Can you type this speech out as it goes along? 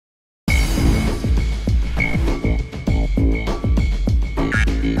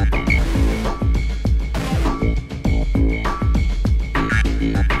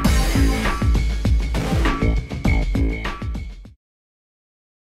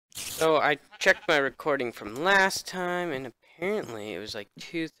So I checked my recording from last time, and apparently it was like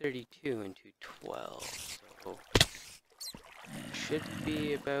 2:32 and 2:12. So it should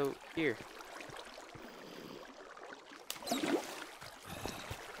be about here.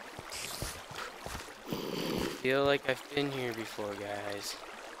 Feel like I've been here before, guys.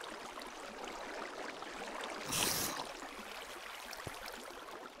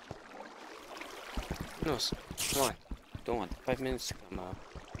 No, come on. Don't want 5 minutes to come up.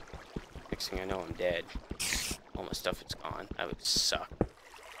 Next thing I know, I'm dead. All my stuff is gone. That would suck.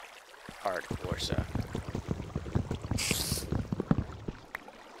 Hardcore suck.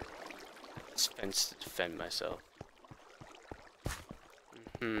 This fence to defend myself.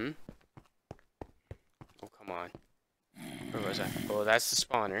 Oh, come on. Where was I? Oh, that's the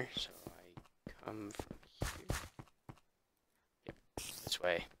spawner. So I come from here. Yep. This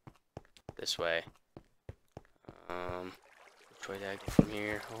way. This way. Which way did I go from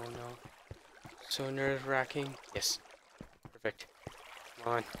here? Oh no. So nerve-wracking. Yes. Perfect.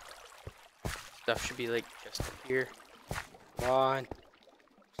 Come on. Stuff should be like just up here. Come on.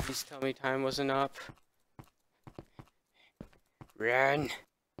 Please tell me time wasn't up. Run.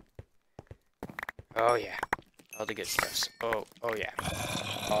 Oh yeah. All the good stuffs. Oh yeah.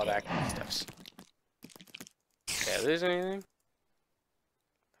 All that good stuffs. Did I lose anything?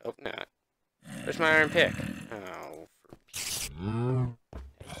 Hope not. Where's my iron pick? Oh,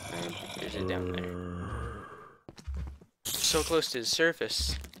 there's it down there. So close to the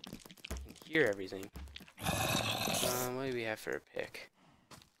surface. I can hear everything. What do we have for a pick?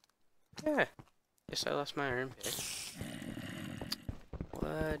 Yeah. Guess I lost my iron pick.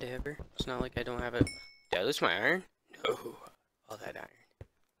 Whatever. It's not like I don't have it. Did I lose my iron? No. All that iron.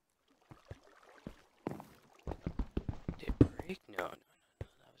 Did it break? No.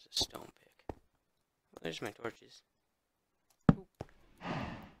 That was a stone pick. Well, there's my torches.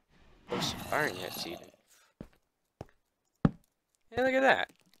 Close to firing nets even. Hey, look at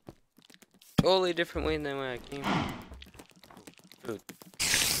that. Totally different way than when I came. Food.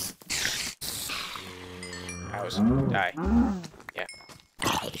 Cows. Die. Yeah.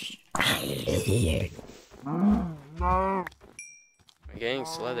 I'm getting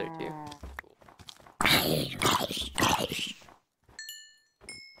slathered too. Cool.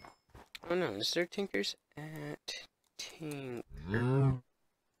 Oh no, is there tinkers at Tinker's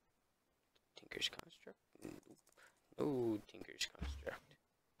Construct? Nope. No Tinker's Construct.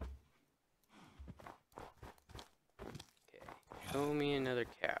 Okay, show me another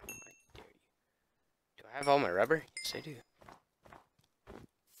cow. I dare you. Do I have all my rubber? Yes, I do.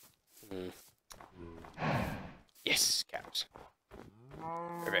 Yes, cows.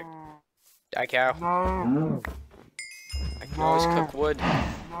 Perfect. Die, cow. I can always cook wood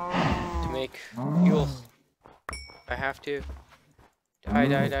to make fuel if I have to.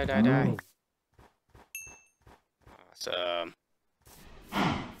 Die. Awesome.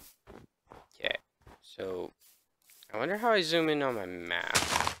 Okay, so I wonder how I zoom in on my map.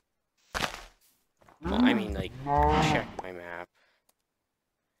 Well, I mean, like, check my map.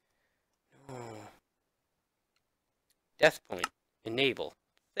 No. Death point. Enable.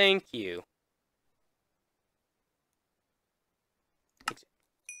 Thank you.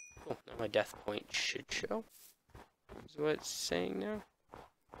 Cool. Now my death point should show. Is what it's saying now.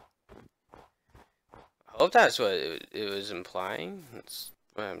 I hope that's what it was implying. That's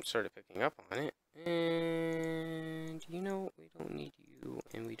what I'm sort of picking up on it. And, you know, we don't need you,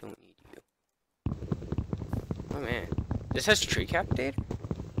 and we don't need you. Oh, man. This has tree cap data?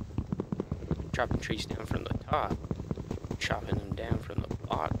 Chopping trees down from the top. Chopping them down from the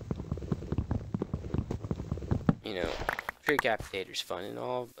bottom. You know, tree cap data's fun and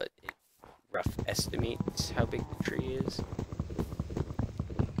all, but it rough estimates how big the tree is.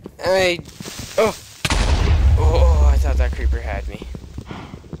 I thought that creeper had me.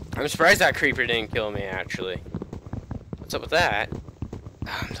 I'm surprised that creeper didn't kill me, actually. What's up with that?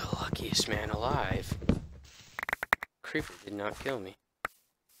 I'm the luckiest man alive. Creeper did not kill me.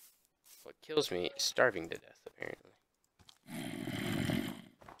 What kills me is starving to death, apparently.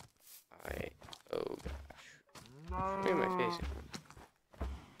 Oh gosh. Where am I facing?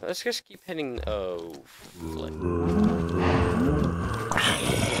 Let's just keep heading. Oh, flip.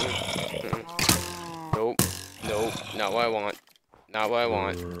 Nope, not what I want. Not what I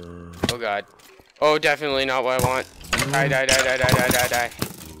want. Oh god. Oh, definitely not what I want. Die.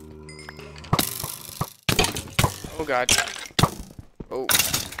 Oh god. Oh,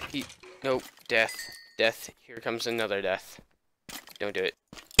 nope, death. Here comes another death. Don't do it.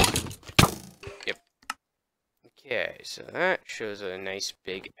 Yep. Okay, so that shows a nice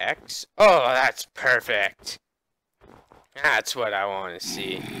big X. Oh, that's perfect. That's what I want to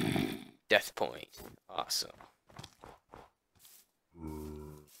see. Death point. Awesome.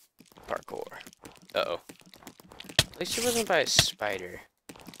 Parkour. Uh-oh. At least it wasn't by a spider.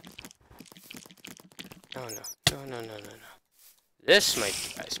 Oh no. No, no, no, no, no. This might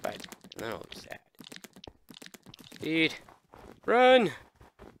be by a spider. And then I'll be sad. Speed. Run!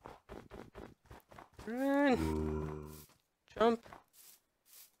 Run! Jump.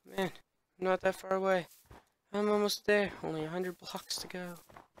 Man, I'm not that far away. I'm almost there. Only 100 blocks to go.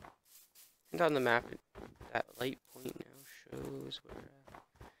 And on the map, that light point now shows where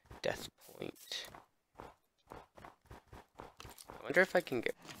death point. I wonder if I can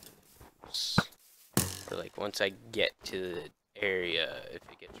get close. Or like once I get to the area, if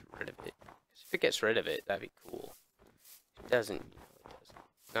it gets rid of it. 'Cause if it gets rid of it, that'd be cool. If it doesn't, you know, it doesn't.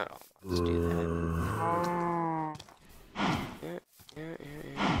 Not all mods do that. Yeah.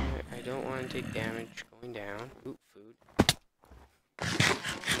 I don't want to take damage going down. Ooh, food.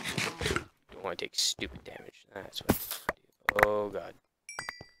 Don't want to take stupid damage. That's what I do. Oh god.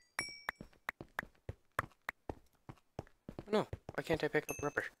 Oh no, why can't I pick up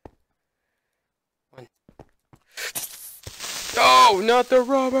rubber? One. Oh, not the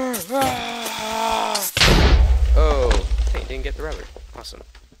rubber! Ah! Oh, hey, didn't get the rubber. Awesome.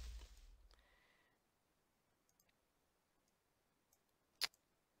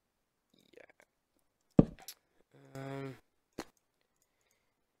 Yeah.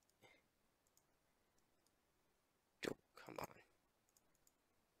 Oh, come on.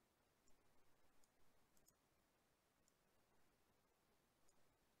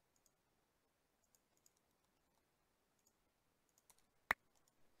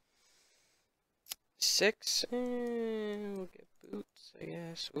 Six, and we'll get boots, I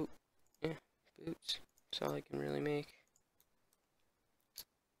guess. Ooh, yeah, boots. That's all I can really make.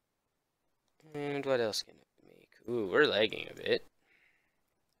 And what else can I make? Ooh, we're lagging a bit.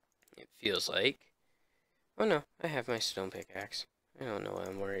 It feels like. Oh no, I have my stone pickaxe. I don't know what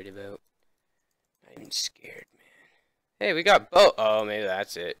I'm worried about. Not even scared, man. Hey, we got bow. Oh, maybe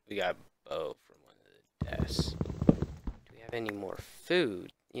that's it. We got bow from one of the deaths. Do we have any more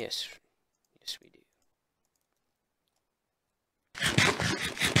food? Yes. Yes, we do.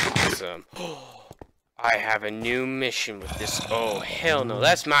 Awesome. I have a new mission with this. Oh, hell no.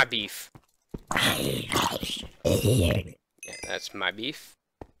 That's my beef. Yeah, that's my beef.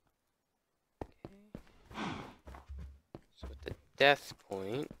 Okay. So with the death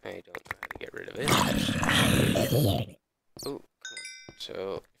point, I don't know how to get rid of it. Oh, come on.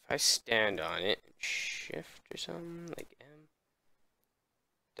 So if I stand on it and shift or something, like M,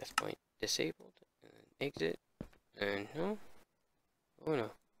 death point disabled, and then exit, and no. Oh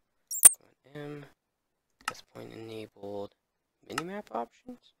no. Come on, M, death point enabled, minimap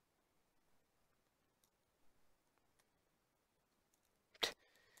options?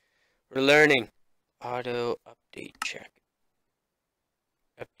 We're learning. Auto update check.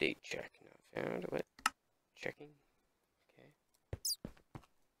 Update check. Not found. What? Checking. Okay.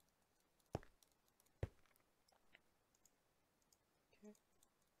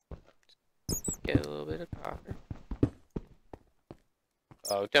 Get a little bit of copper.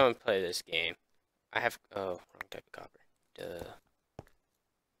 Oh, don't play this game. I have. Oh, wrong type of copper. Duh.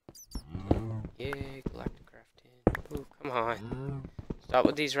 Yeah, galactic crafting. Ooh, come on. Stop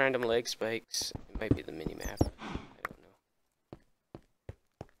with these random leg spikes. It might be the mini-map. I don't know.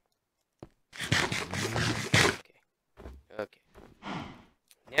 Okay. Okay.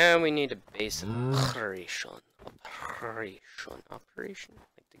 Now we need a base of operation. Operation?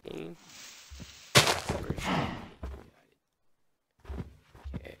 Like the game? Operation.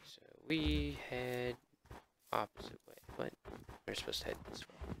 Okay, so we head opposite way. What? We're supposed to head this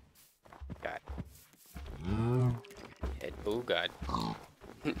way. Got it. Head. Oh god.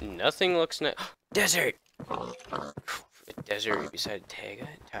 Nothing looks nice. Desert! A desert beside Taiga.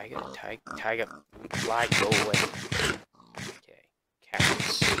 Fly, go away. Okay.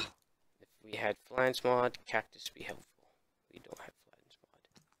 Cactus. If we had Flans mod, cactus would be helpful. We don't have Flans mod.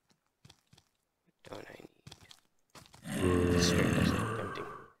 What don't I need? This straight doesn't look tempting.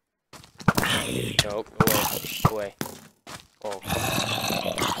 No, go away. Oh.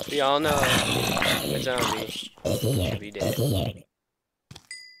 We all know a zombie should be dead.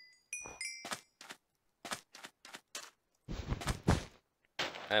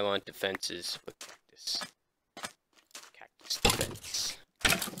 I want defenses with cactus. Cactus defense.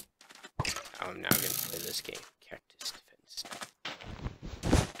 I'm now gonna play this game. Cactus defense.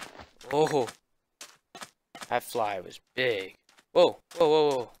 Oh! That fly was big. Whoa!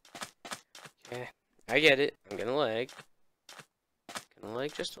 Okay, I get it. I'm gonna lag. Gonna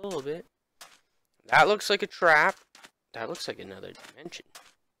lag just a little bit. That looks like a trap. That looks like another dimension.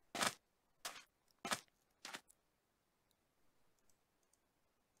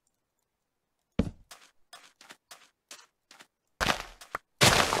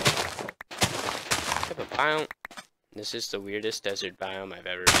 biome. This is the weirdest desert biome I've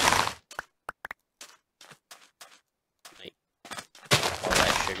ever seen. Like, all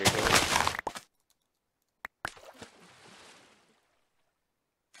that sugar cane.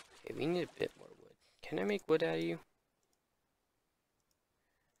 Okay, we need a bit more wood. Can I make wood out of you?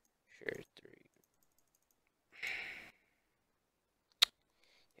 Sure, 3.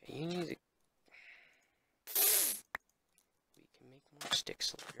 Yeah, you need to... We can make more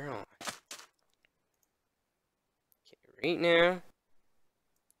sticks later on. Okay, right now,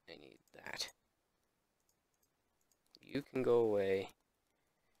 I need that. You can go away.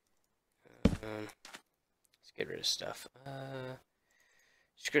 Let's get rid of stuff.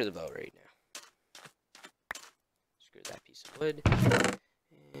 Screw the bow right now. Screw that piece of wood.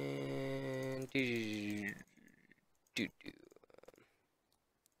 And do.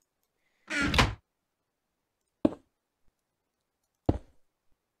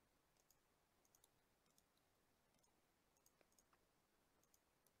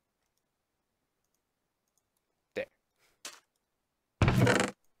 There.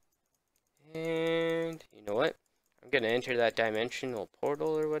 And you know what? I'm gonna enter that dimensional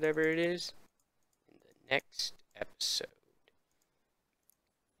portal or whatever it is in the next episode.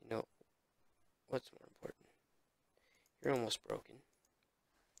 You know, what's more important? You're almost broken.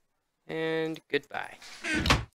 And goodbye.